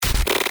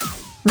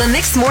The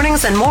Mixed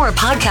Mornings and More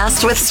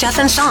podcast with Steph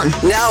and Sean.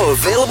 Now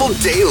available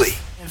daily.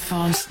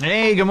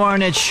 Hey, good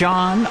morning. It's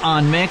Sean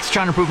on Mix.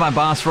 Trying to prove my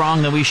boss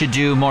wrong that we should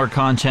do more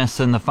contests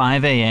in the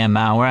 5 a.m.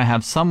 hour. I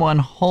have someone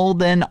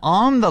holding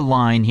on the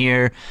line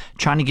here,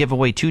 trying to give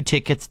away 2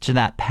 tickets to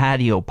that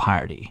patio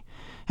party.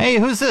 Hey,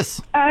 who's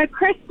this?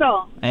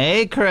 Crystal.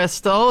 Hey,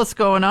 Crystal. What's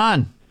going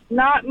on?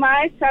 Not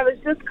much. I was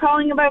just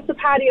calling about the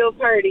patio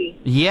party.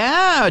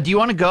 Yeah. Do you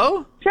want to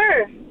go?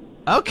 Sure.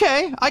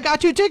 Okay. I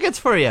got 2 tickets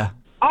for you.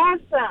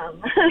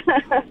 Awesome.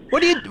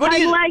 What do you?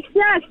 I'm like,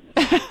 yes,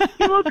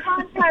 do a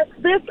contest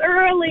this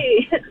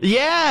early.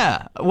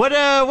 Yeah. What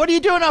are you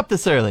doing up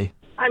this early?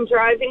 I'm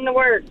driving to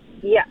work.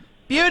 Yeah.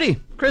 Beauty.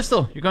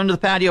 Crystal, you're going to the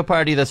patio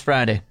party this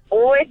Friday.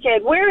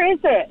 Wicked. Where is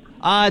it?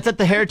 It's at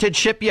the Heritage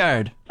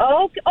Shipyard.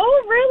 Oh,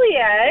 really,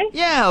 eh?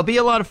 Yeah, it'll be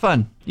a lot of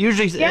fun.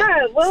 Usually.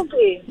 Yeah, it will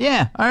be.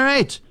 Yeah. All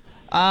right.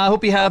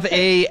 Hope you have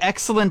a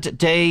excellent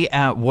day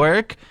at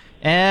work,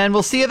 and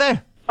we'll see you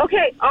there.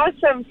 Okay,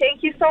 awesome.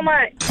 Thank you so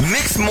much.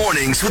 Mixed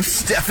Mornings with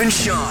Steph and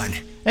Sean.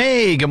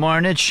 Hey, good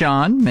morning. It's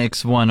Sean,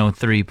 Mix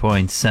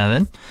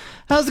 103.7.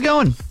 How's it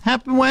going?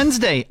 Happy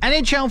Wednesday.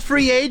 NHL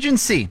free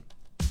agency.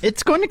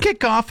 It's going to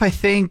kick off, I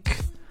think,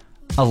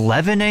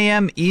 11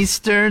 a.m.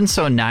 Eastern,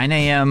 so 9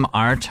 a.m.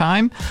 our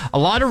time. A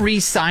lot of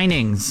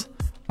re-signings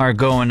are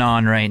going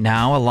on right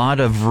now. A lot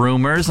of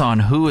rumors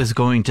on who is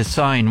going to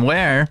sign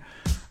where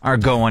are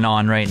going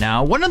on right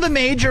now. One of the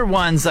major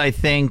ones, I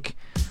think,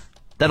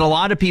 that a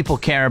lot of people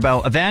care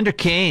about, Evander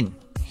Kane.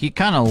 He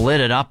kind of lit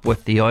it up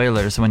with the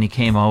Oilers when he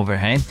came over,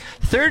 hey?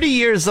 30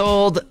 years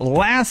old,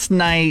 last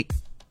night,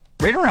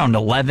 right around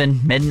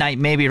 11, midnight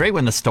maybe, right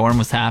when the storm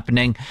was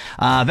happening.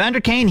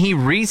 Evander Kane, he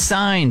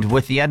re-signed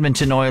with the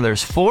Edmonton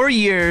Oilers. 4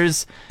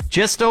 years,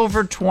 just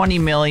over $20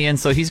 million,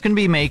 so he's going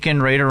to be making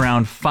right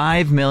around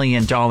 $5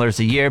 million a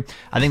year.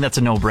 I think that's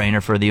a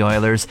no-brainer for the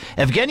Oilers.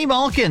 Evgeny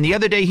Malkin, the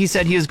other day he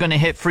said he was going to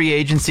hit free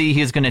agency.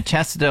 He was going to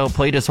test it out,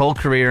 played his whole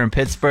career in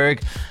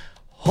Pittsburgh.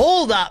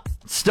 Hold up.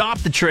 Stop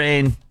the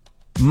train.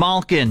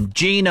 Malkin,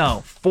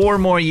 Gino, 4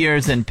 more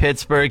years in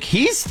Pittsburgh.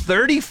 He's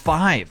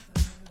 35.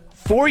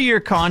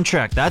 4-year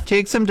contract. That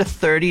takes him to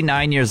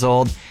 39 years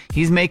old.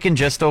 He's making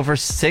just over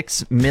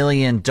 $6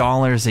 million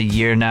a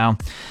year now.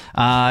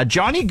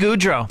 Johnny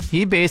Gaudreau,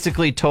 he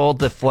basically told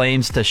the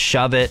Flames to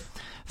shove it.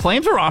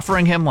 Flames are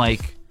offering him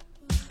like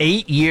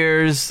 8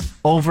 years,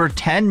 over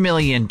 $10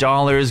 million.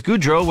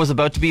 Gaudreau was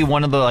about to be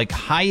one of the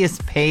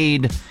highest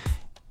paid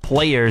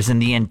players in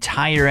the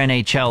entire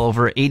NHL,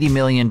 over $80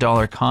 million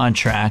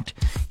contract.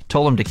 He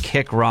told him to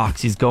kick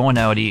rocks. He's going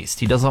out east.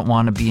 He doesn't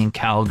want to be in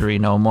Calgary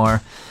no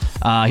more.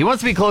 He wants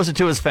to be closer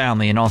to his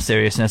family, in all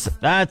seriousness.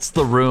 That's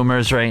the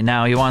rumors right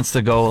now. He wants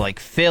to go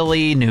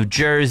Philly, New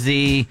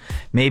Jersey,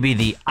 maybe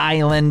the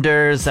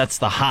Islanders. That's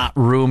the hot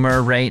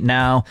rumor right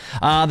now.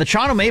 The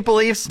Toronto Maple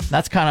Leafs,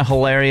 that's kind of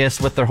hilarious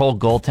with their whole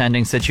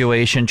goaltending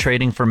situation,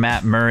 trading for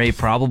Matt Murray,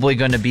 probably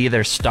going to be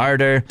their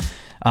starter.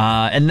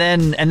 And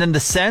then the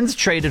Sens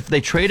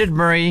traded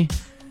Murray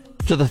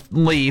to the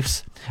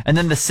Leafs, and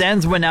then the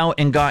Sens went out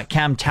and got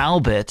Cam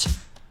Talbot,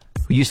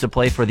 who used to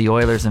play for the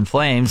Oilers and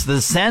Flames.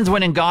 The Sens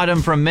went and got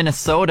him from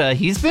Minnesota.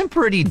 He's been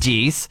pretty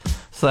decent,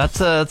 so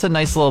that's a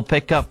nice little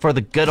pickup for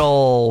the good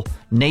old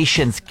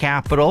nation's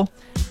capital,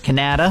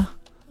 Canada,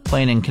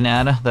 playing in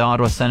Canada, the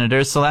Ottawa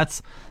Senators. So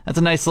that's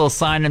a nice little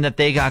signing that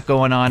they got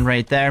going on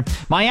right there.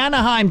 My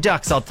Anaheim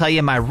Ducks, I'll tell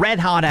you, my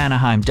red-hot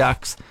Anaheim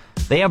Ducks,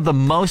 they have the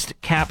most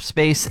cap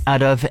space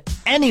out of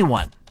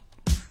anyone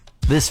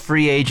this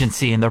free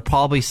agency, and they'll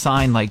probably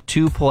sign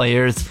 2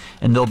 players,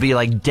 and they'll be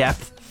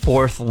depth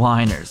 4th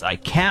liners. I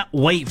can't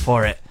wait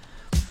for it.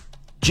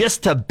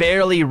 Just to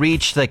barely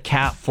reach the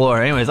cap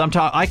floor. Anyways,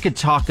 I could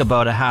talk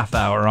about a half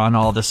hour on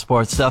all this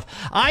sports stuff.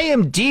 I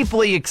am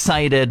deeply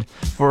excited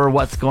for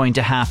what's going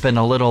to happen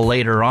a little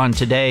later on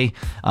today.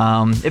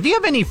 If you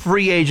have any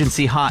free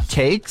agency hot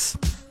takes,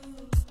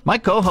 my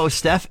co-host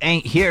Steph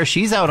ain't here.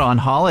 She's out on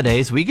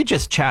holidays. We could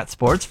just chat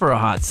sports for a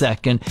hot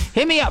second.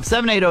 Hit me up,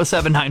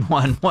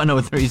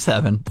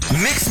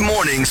 780-791-1037. Mixed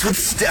Mornings with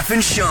Steph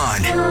and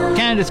Sean.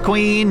 Canada's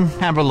Queen,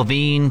 Avril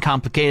Lavigne,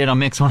 Complicated on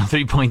Mix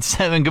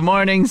 103.7. Good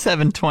morning,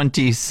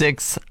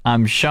 7:26.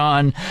 I'm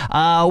Sean.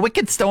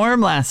 Wicked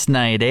storm last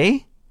night, eh?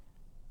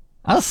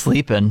 I was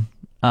sleeping.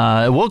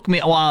 It woke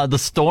me. Well, the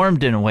storm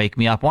didn't wake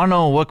me up. Want to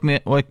know what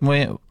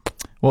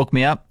woke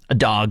me up? A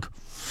dog.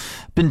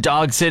 Been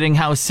dog sitting,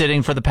 house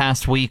sitting for the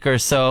past week or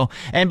so.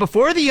 And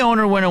before the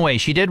owner went away,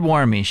 she did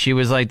warn me. She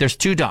was like, there's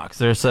 2 dogs.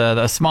 There's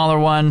a smaller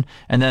one,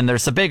 and then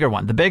there's a bigger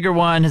one. The bigger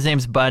one, his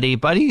name's Buddy.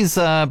 Buddy's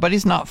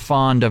not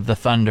fond of the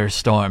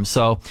thunderstorm.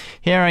 So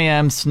here I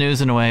am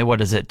snoozing away. What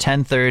is it,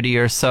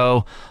 10:30 or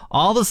so?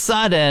 All of a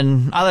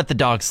sudden, I let the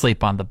dog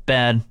sleep on the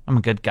bed. I'm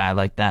a good guy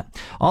like that.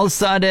 All of a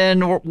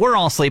sudden, we're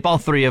all asleep. All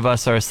 3 of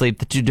us are asleep,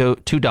 the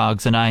two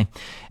dogs and I.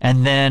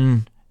 And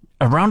then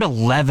around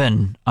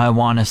 11, I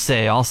want to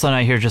say, all of a sudden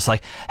I hear just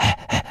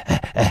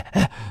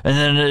And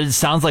then it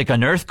sounds like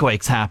an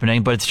earthquake's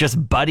happening, but it's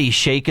just Buddy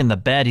shaking the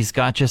bed. He's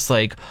got just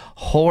like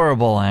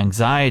horrible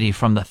anxiety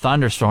from the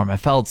thunderstorm. I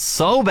felt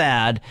so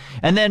bad.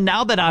 And then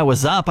now that I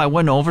was up, I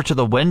went over to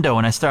the window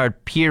and I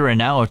started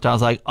peering out. I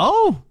was like,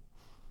 oh,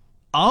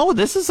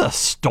 this is a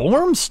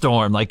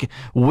storm. Like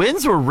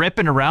winds were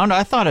ripping around.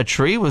 I thought a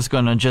tree was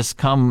going to just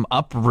come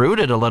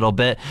uprooted a little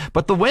bit,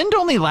 but the wind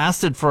only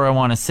lasted for, I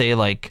want to say,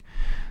 like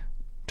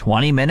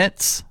 20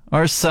 minutes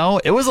or so.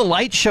 It was a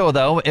light show,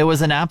 though. It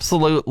was an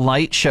absolute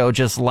light show,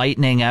 just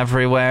lightning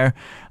everywhere,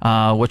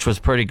 which was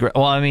pretty great.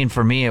 Well, I mean,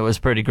 for me, it was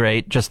pretty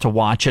great just to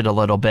watch it a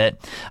little bit.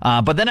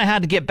 But then I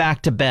had to get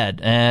back to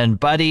bed, and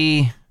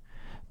Buddy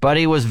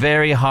was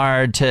very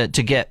hard to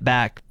get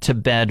back to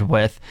bed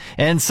with.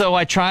 And so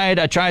I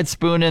tried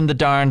spooning the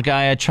darn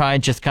guy. I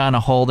tried just kind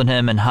of holding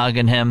him and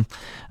hugging him,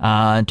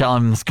 telling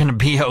him it's going to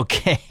be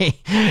okay.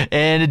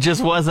 And it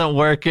just wasn't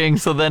working.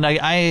 So then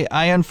I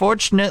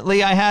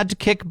unfortunately, I had to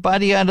kick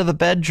Buddy out of the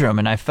bedroom,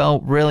 and I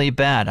felt really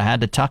bad. I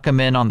had to tuck him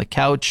in on the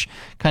couch,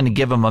 kind of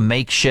give him a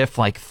makeshift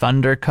like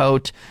thunder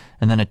coat.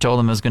 And then I told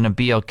him it was going to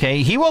be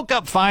okay. He woke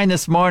up fine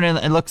this morning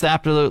and looks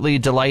absolutely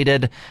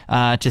delighted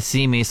to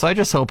see me. So I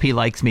just hope he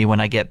likes me when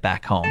I get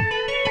back home.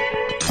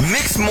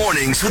 Mixed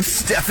Mornings with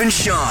Steph and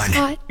Sean.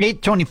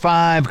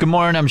 8:25. Good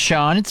morning, I'm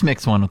Sean. It's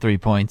Mix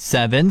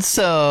 103.7.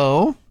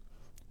 So,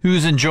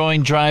 who's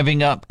enjoying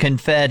driving up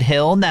Confed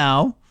Hill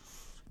now?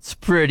 It's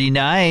pretty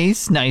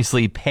nice.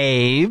 Nicely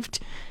paved.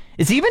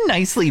 It's even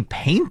nicely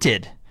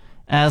painted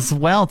as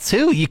well,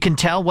 too. You can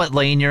tell what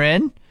lane you're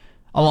in.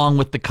 Along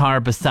with the car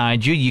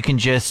beside you, you can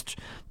just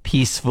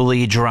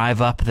peacefully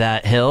drive up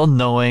that hill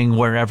knowing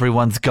where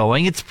everyone's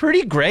going. It's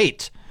pretty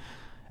great.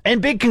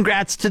 And big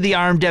congrats to the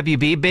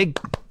RMWB.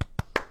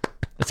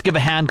 Let's give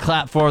a hand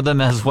clap for them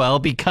as well,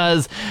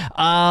 because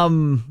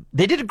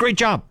they did a great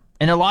job.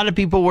 And a lot of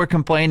people were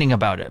complaining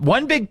about it.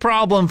 One big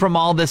problem from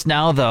all this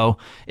now, though,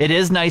 it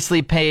is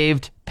nicely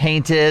paved,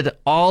 painted,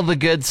 all the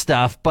good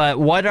stuff. But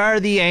what are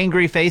the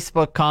angry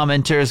Facebook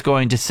commenters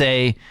going to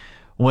say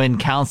when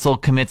council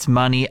commits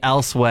money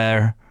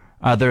elsewhere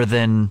other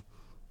than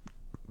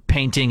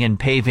painting and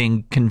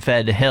paving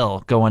Confed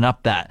Hill, going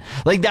up that?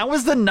 Like, that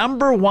was the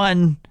number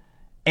one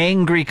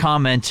angry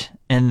comment,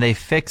 and they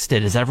fixed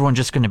it. Is everyone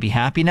just going to be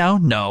happy now?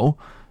 No,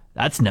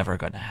 that's never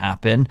going to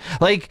happen.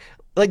 Like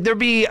there'd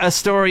be a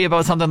story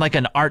about something like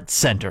an art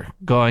center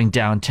going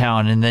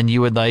downtown, and then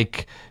you would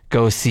like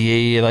go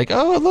see, like,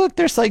 oh, look,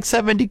 there's like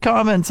 70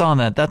 comments on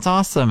that. That's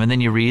awesome. And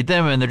then you read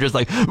them and they're just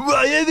like,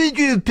 why haven't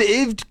you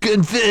paved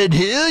Confed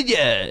Hill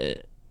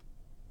yet?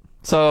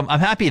 So I'm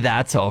happy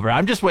that's over.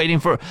 I'm just waiting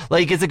for,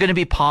 like, is it going to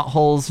be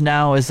potholes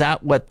now? Is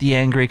that what the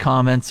angry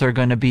comments are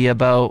going to be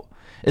about?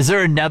 Is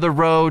there another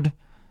road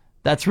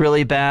that's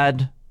really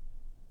bad?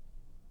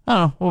 I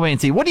don't know. We'll wait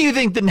and see. What do you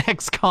think the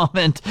next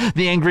comment,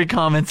 the angry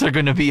comments, are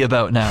going to be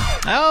about now?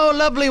 Oh,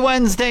 lovely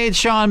Wednesday. It's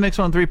Sean, Mix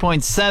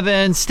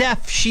 103.7.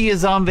 Steph, she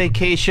is on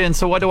vacation.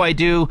 So what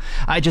do?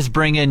 I just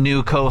bring in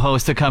new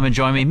co-host to come and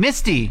join me.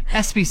 Misty,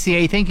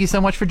 SPCA, thank you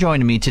so much for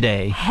joining me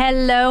today.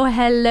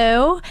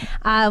 Hello.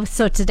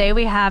 So today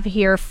we have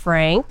here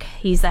Frank.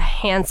 He's a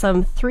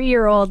handsome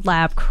 3-year-old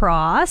lab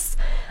cross.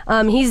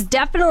 He's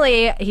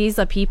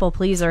a people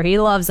pleaser. He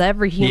loves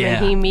every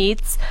human he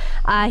meets.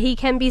 He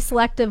can be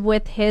selective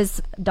with his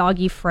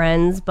doggy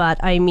friends,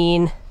 but I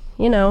mean,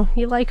 you know,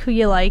 you like who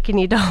you like and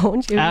you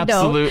don't.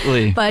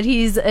 Absolutely. Don't. But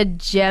he's a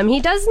gem.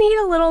 He does need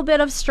a little bit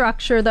of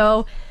structure,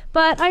 though.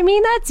 But, I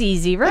mean, that's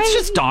easy, right? It's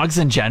just dogs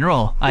in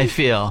general, I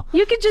feel.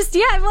 You could just,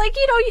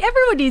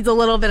 everyone needs a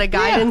little bit of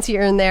guidance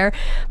here and there.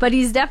 But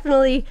he's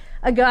definitely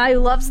a guy who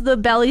loves the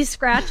belly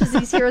scratches.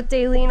 He's here with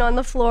Daylene on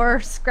the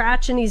floor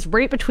scratching. He's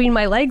right between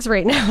my legs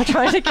right now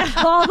trying to get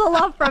all the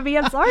love from me.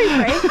 I'm sorry,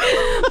 Frank.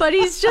 But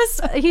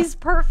he's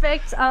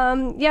perfect.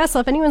 So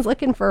if anyone's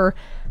looking for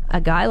a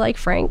guy like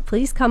Frank,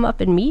 please come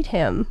up and meet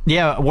him.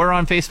 Yeah, we're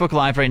on Facebook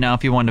Live right now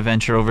if you want to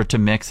venture over to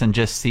Mix and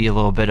just see a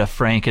little bit of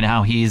Frank and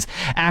how he's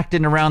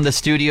acting around the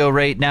studio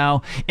right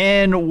now.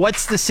 And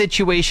what's the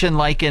situation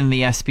like in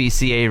the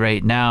SPCA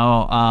right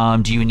now?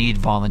 Do you need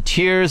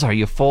volunteers? Are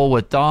you full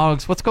with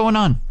dogs? What's going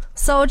on?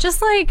 So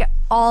just like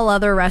all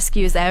other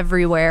rescues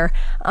everywhere,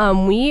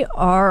 we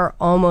are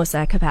almost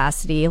at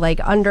capacity. Like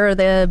under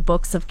the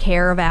books of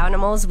care of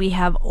animals, we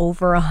have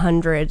over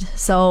 100.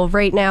 So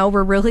right now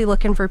we're really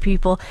looking for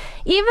people.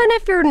 Even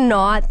if you're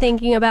not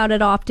thinking about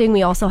adopting,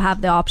 we also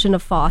have the option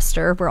of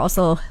foster. We're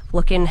also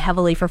looking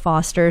heavily for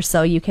fosters,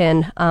 so you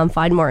can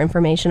find more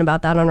information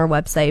about that on our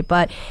website.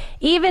 But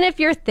even if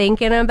you're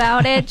thinking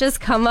about it, just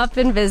come up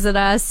and visit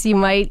us. You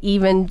might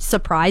even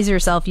surprise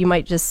yourself. You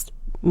might just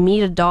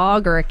meet a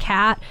dog or a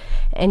cat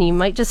and you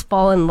might just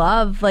fall in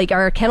love. Like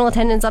our kennel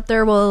attendants up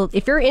there will,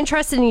 if you're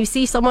interested and you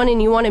see someone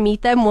and you want to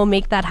meet them, we'll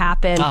make that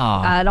happen.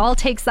 It all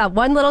takes that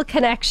one little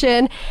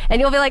connection and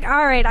you'll be like,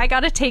 all right, I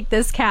got to take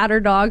this cat or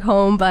dog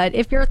home. But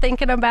if you're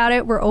thinking about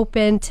it, we're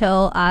open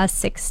till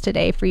 6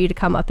 today for you to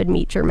come up and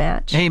meet your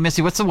match. Hey,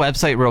 Missy, what's the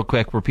website real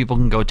quick where people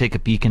can go take a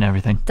peek and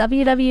everything?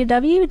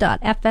 www.fmspca.ca.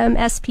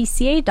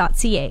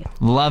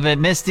 Love it.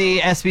 Misty,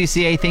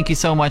 SPCA, thank you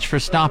so much for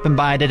stopping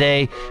by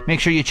today. Make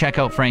sure you check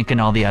out about Frank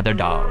and all the other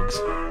dogs.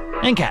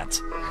 And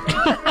cats.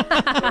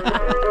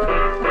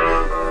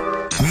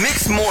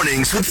 Mixed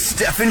Mornings with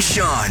Steph and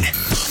Sean.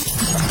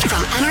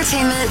 From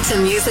entertainment to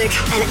music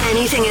and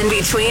anything in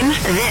between,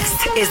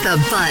 this is The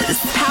Buzz.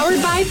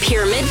 Powered by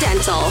Pyramid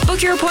Dental.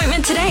 Book your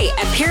appointment today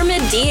at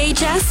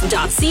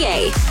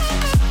pyramid.dhs.ca.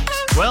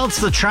 Well,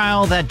 it's the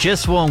trial that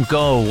just won't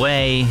go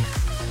away.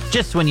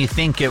 Just when you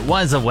think it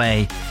was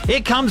away,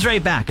 it comes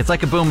right back. It's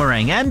like a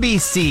boomerang.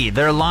 NBC,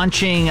 they're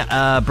launching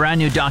a brand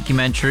new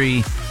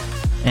documentary,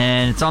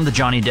 and it's on the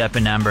Johnny Depp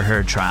and Amber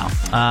Heard trial.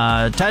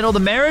 Titled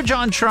The Marriage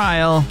on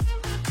Trial.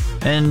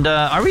 And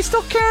are we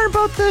still caring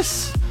about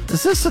this?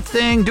 Is this a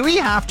thing? Do we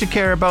have to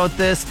care about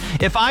this?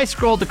 If I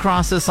scrolled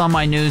across this on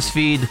my news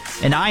feed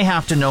and I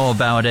have to know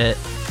about it,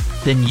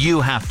 then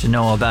you have to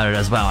know about it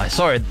as well.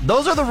 Sorry,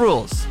 those are the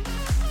rules.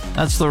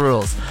 That's the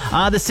rules.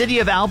 The city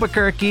of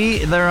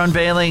Albuquerque, they're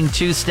unveiling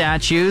 2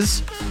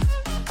 statues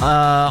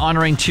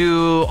honoring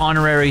 2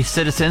 honorary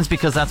citizens,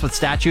 because that's what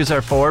statues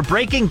are for.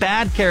 Breaking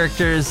Bad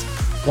characters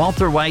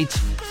Walter White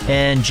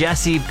and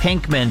Jesse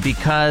Pinkman,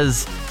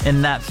 because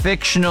in that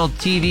fictional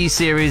TV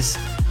series,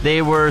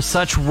 they were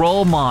such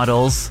role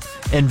models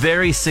and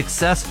very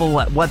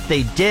successful at what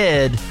they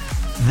did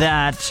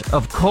that,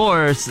 of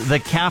course, the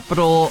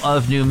capital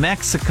of New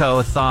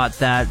Mexico thought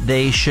that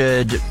they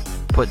should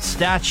put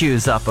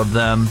statues up of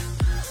them,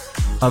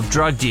 of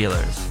drug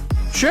dealers.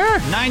 Sure.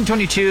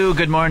 9:22.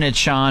 Good morning, it's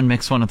Sean,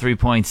 Mix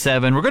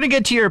 103.7. We're going to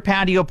get to your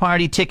patio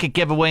party ticket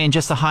giveaway in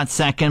just a hot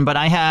second, but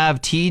I have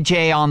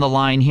TJ on the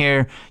line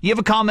here. You have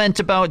a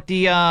comment about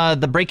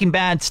the Breaking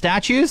Bad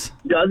statues?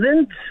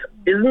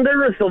 Isn't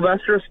there a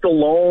Sylvester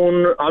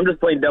Stallone, I'm just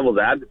playing devil's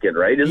advocate,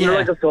 right? Isn't there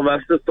like a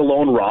Sylvester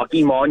Stallone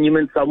Rocky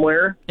monument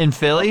somewhere? In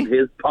Philly?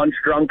 His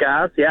punch-drunk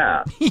ass,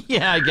 yeah.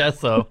 Yeah, I guess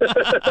so.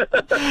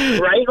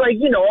 Right? Like,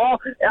 you know,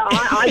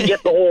 I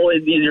get the whole,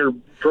 you're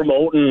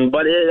promoting,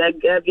 but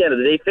at the end of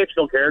the day,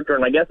 fictional character,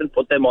 and I guess it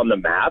put them on the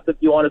map, if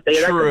you want to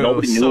say that, because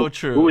nobody knew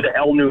who the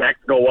hell New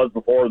Mexico was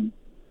before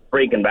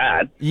Breaking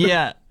Bad.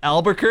 Yeah.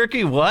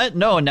 Albuquerque? What?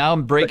 No, now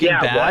I'm Breaking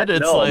Bad. What?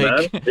 It's no,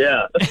 like... man.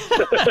 Yeah.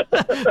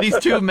 These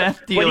 2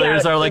 meth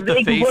dealers are like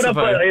the face of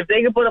our... If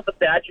they can put up a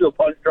statue of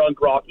punch-drunk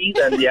Rocky,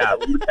 then yeah,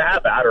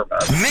 have at her,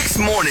 man. Mixed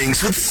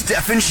Mornings with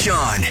Steph and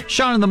Sean.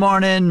 Sean in the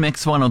morning,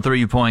 Mix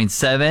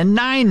 103.7,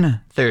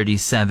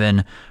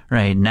 9:37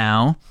 right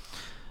now.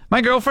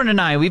 My girlfriend and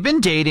I, we've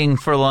been dating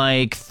for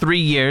like 3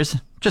 years.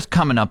 Just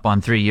coming up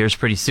on 3 years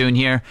pretty soon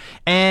here.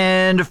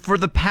 And for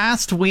the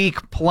past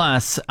week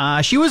plus,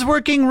 she was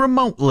working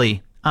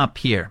remotely up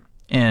here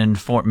in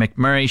Fort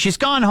McMurray. She's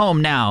gone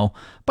home now,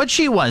 but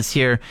she was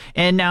here.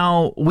 And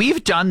now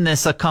we've done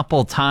this a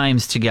couple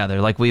times together.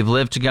 Like, we've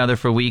lived together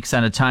for weeks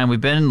at a time. We've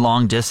been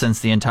long distance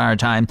the entire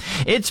time.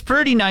 It's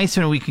pretty nice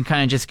when we can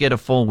kind of just get a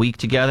full week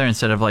together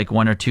instead of like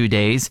 1 or 2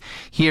 days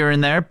here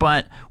and there.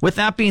 But with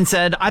that being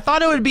said, I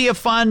thought it would be a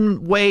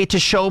fun way to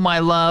show my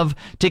love,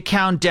 to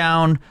count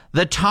down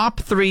the top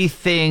 3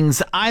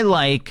 things I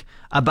like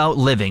about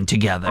living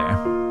together.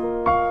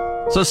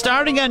 So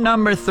starting at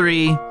number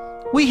 3,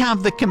 we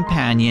have the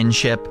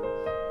companionship,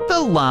 the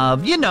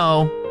love, you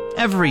know,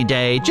 every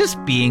day, just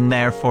being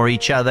there for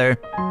each other.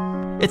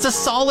 It's a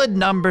solid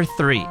number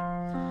 3.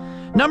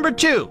 Number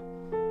 2,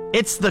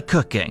 it's the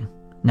cooking.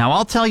 Now,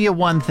 I'll tell you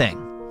one thing.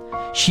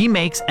 She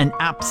makes an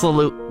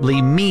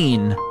absolutely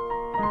mean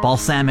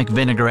balsamic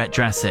vinaigrette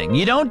dressing.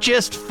 You don't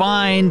just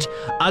find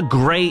a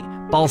great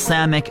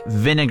balsamic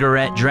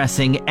vinaigrette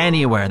dressing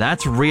anywhere.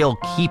 That's real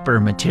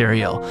keeper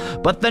material.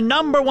 But the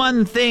number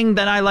 1 thing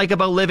that I like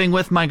about living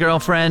with my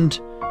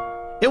girlfriend,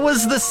 it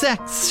was the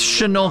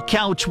sectional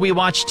couch we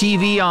watch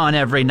TV on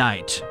every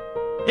night.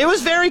 It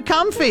was very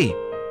comfy.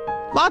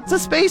 Lots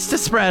of space to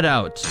spread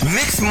out.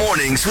 Mixed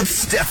Mornings with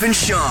Steph and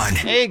Sean.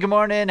 Hey, good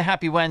morning.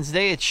 Happy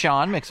Wednesday. It's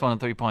Sean, Mix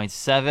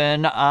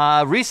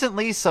 103.7.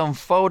 Recently, some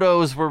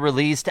photos were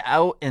released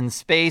out in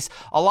space.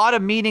 A lot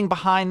of meaning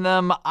behind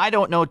them. I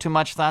don't know too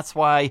much. That's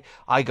why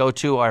I go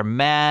to our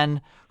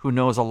man who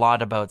knows a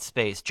lot about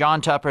space.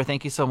 John Tupper,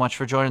 thank you so much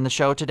for joining the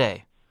show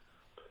today.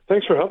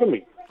 Thanks for having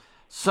me.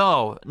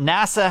 So,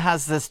 NASA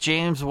has this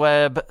James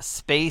Webb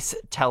Space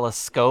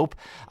Telescope.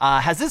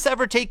 Has this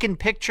ever taken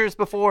pictures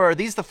before, or are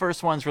these the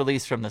first ones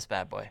released from this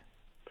bad boy?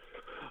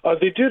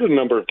 They did a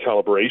number of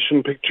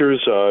calibration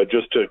pictures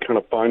just to kind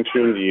of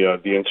fine-tune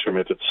the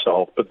instrument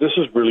itself, but this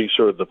is really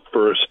sort of the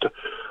first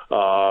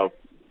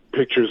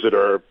pictures that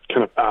are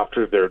kind of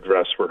after their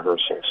dress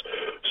rehearsals.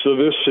 So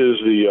this is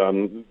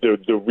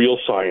the real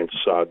science,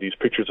 these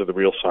pictures of the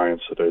real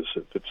science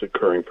that's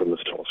occurring from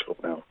this telescope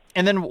now.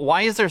 And then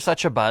why is there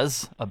such a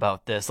buzz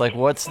about this? Like,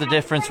 what's the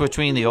difference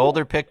between the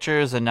older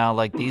pictures and now,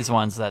 like, these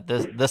ones that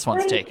this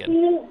one's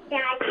taken?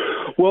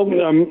 Well,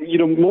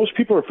 most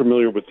people are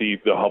familiar with the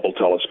Hubble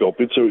telescope.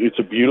 It's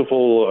a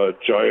beautiful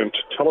giant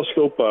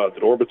telescope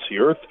that orbits the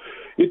Earth.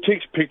 It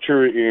takes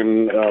picture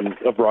in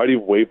a variety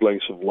of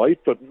wavelengths of light,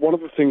 but one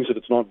of the things that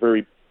it's not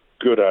very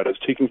good at is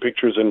taking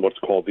pictures in what's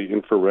called the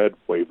infrared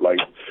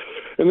wavelength.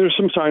 And there's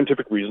some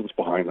scientific reasons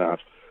behind that.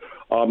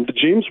 The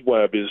James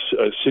Webb is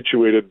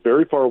situated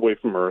very far away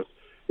from Earth.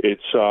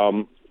 It's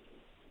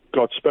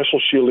got special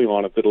shielding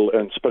on it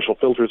and special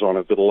filters on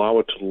it that allow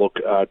it to look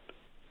at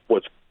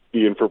what's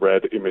the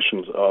infrared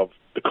emissions of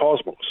the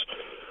cosmos.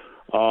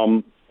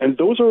 And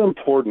those are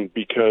important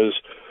because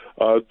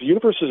the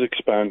universe is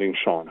expanding,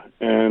 Sean.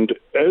 And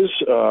as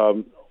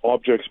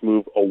objects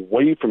move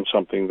away from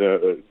something,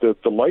 the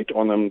light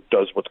on them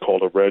does what's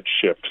called a red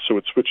shift. So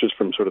it switches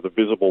from sort of the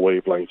visible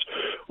wavelengths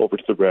over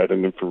to the red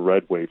and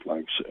infrared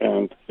wavelengths.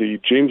 And the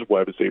James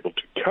Webb is able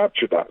to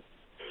capture that.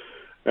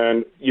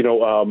 And,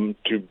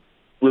 to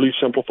really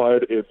simplify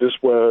it, this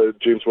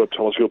James Webb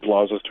Telescope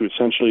allows us to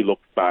essentially look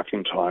back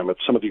in time at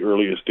some of the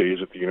earliest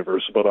days of the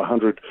universe, about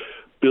 100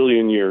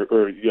 million years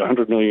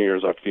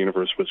after the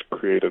universe was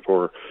created,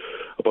 or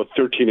about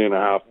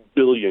 13.5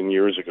 billion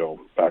years ago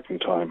back in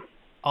time.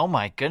 Oh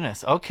my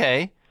goodness.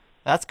 Okay.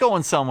 That's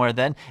going somewhere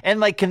then.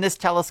 And can this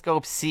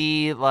telescope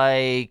see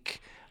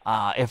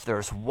if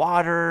there's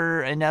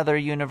water in other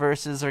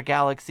universes or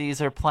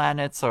galaxies or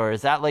planets, or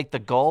is that the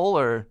goal,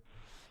 or?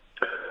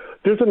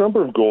 There's a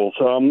number of goals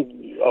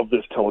of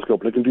this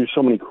telescope, and it can do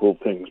so many cool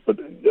things. But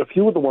a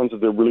few of the ones that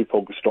they're really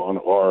focused on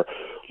are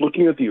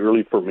looking at the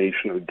early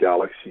formation of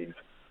galaxies.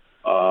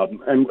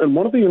 And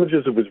one of the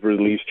images that was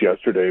released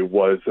yesterday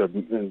was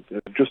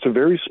just a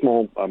very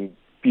small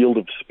field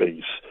of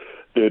space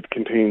that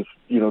contains,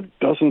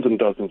 dozens and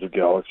dozens of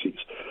galaxies.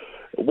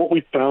 What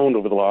we found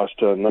over the last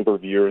number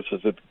of years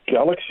is that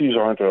galaxies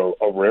aren't a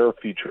rare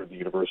feature of the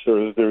universe.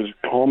 They're as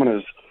common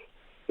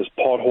as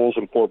potholes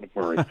in Fort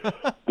McMurray.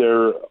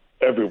 They're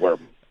everywhere.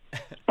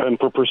 And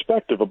for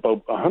perspective,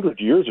 about 100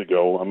 years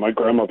ago, my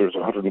grandmother's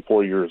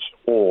 104 years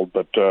old,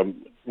 but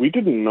we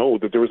didn't know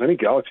that there was any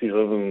galaxies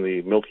other than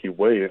the Milky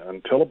Way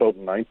until about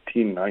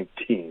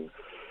 1919.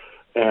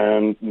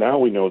 And now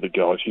we know that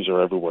galaxies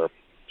are everywhere.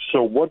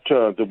 So what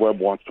the Webb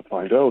wants to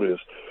find out is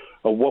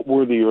what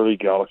were the early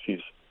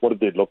galaxies? What did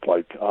they look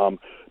like?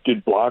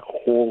 Did black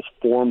holes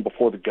form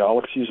before the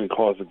galaxies and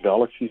cause the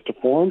galaxies to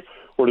form?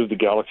 Or did the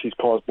galaxies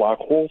cause black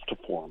holes to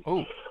form?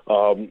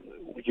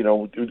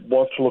 It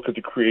wants to look at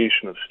the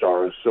creation of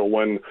stars. So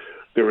when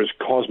there was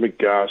cosmic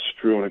gas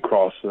strewn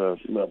across the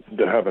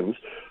heavens,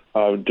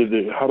 how did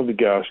the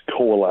gas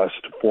coalesce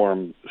to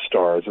form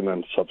stars and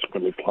then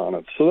subsequently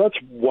planets? So that's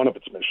one of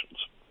its missions.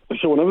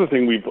 So another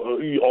thing we've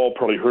all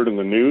probably heard in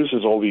the news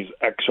is all these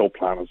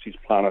exoplanets, these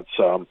planets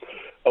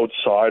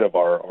outside of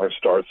our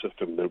star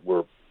system that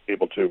we're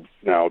able to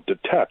now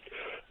detect.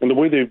 And the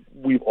way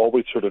we've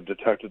always sort of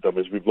detected them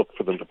is we've looked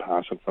for them to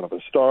pass in front of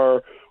a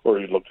star, or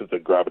we've looked at the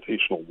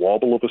gravitational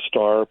wobble of a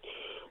star.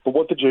 But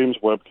what the James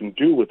Webb can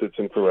do with its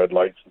infrared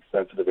lights and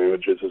sensitive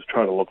images is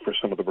try to look for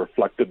some of the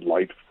reflected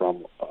light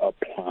from a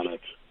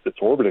planet that's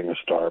orbiting a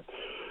star.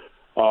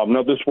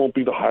 Now, this won't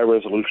be the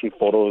high-resolution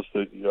photos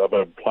of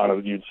a planet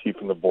that you'd see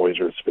from the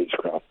Voyager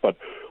spacecraft, but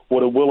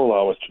what it will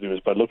allow us to do is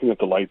by looking at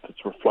the light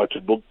that's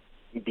reflected, we'll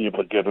be able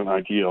to get an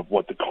idea of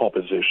what the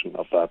composition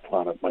of that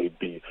planet might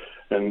be,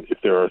 and if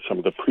there are some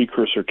of the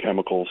precursor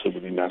chemicals that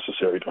would be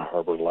necessary to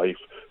harbor life,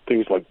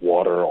 things like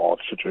water,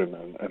 oxygen,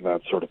 and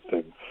that sort of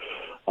thing.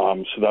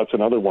 So that's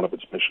another one of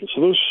its missions.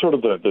 So those are sort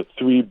of the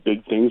three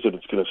big things that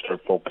it's going to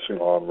start focusing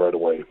on right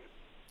away.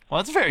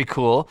 Well, that's very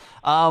cool.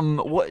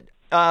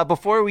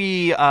 Before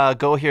we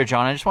go here,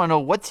 John, I just want to know,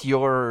 what's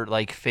your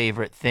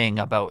favorite thing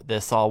about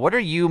this all? What are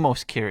you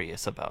most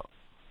curious about?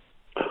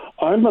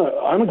 I'm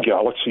a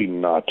galaxy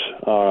nut.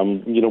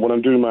 When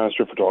I'm doing my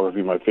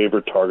astrophotography, my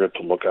favorite target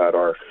to look at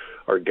are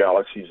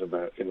galaxies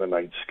in the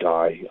night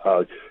sky.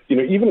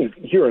 Even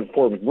here in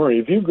Fort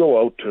McMurray, if you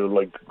go out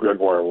to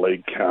Gregoire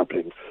Lake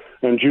camping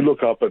and you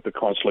look up at the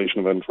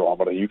constellation of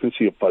Andromeda, you can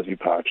see a fuzzy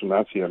patch, and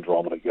that's the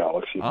Andromeda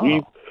galaxy.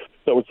 Oh.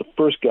 That was the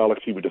first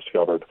galaxy we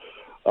discovered.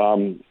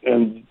 And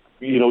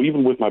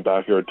even with my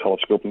backyard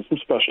telescope and some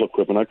special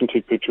equipment, I can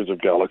take pictures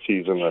of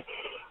galaxies in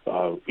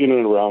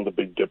and around the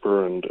Big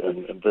Dipper and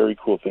very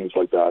cool things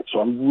like that. So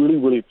I'm really,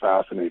 really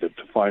fascinated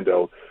to find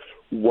out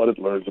what it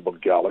learns about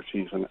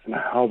galaxies and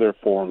how they're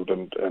formed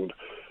and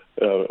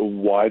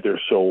why they're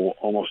so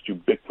almost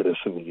ubiquitous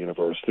in the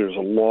universe. There's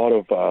a lot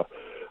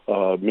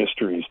of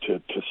mysteries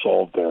to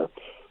solve there.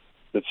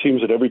 It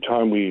seems that every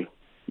time we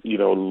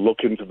look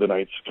into the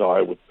night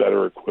sky with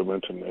better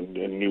equipment and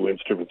new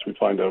instruments, we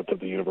find out that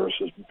the universe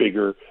is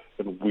bigger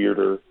and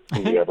weirder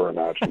than we ever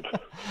imagined.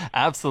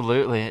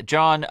 Absolutely.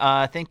 John,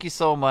 thank you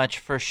so much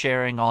for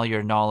sharing all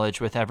your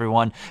knowledge with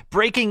everyone,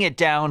 breaking it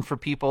down for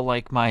people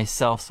like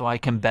myself so I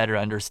can better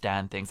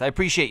understand things. I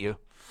appreciate you.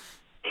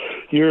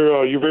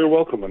 You're very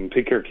welcome, and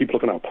take care. Keep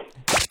looking up.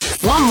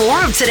 Want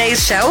more of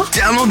today's show?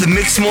 Download the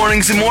Mixed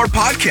Mornings and More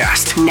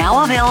podcast.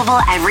 Now available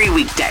every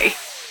weekday.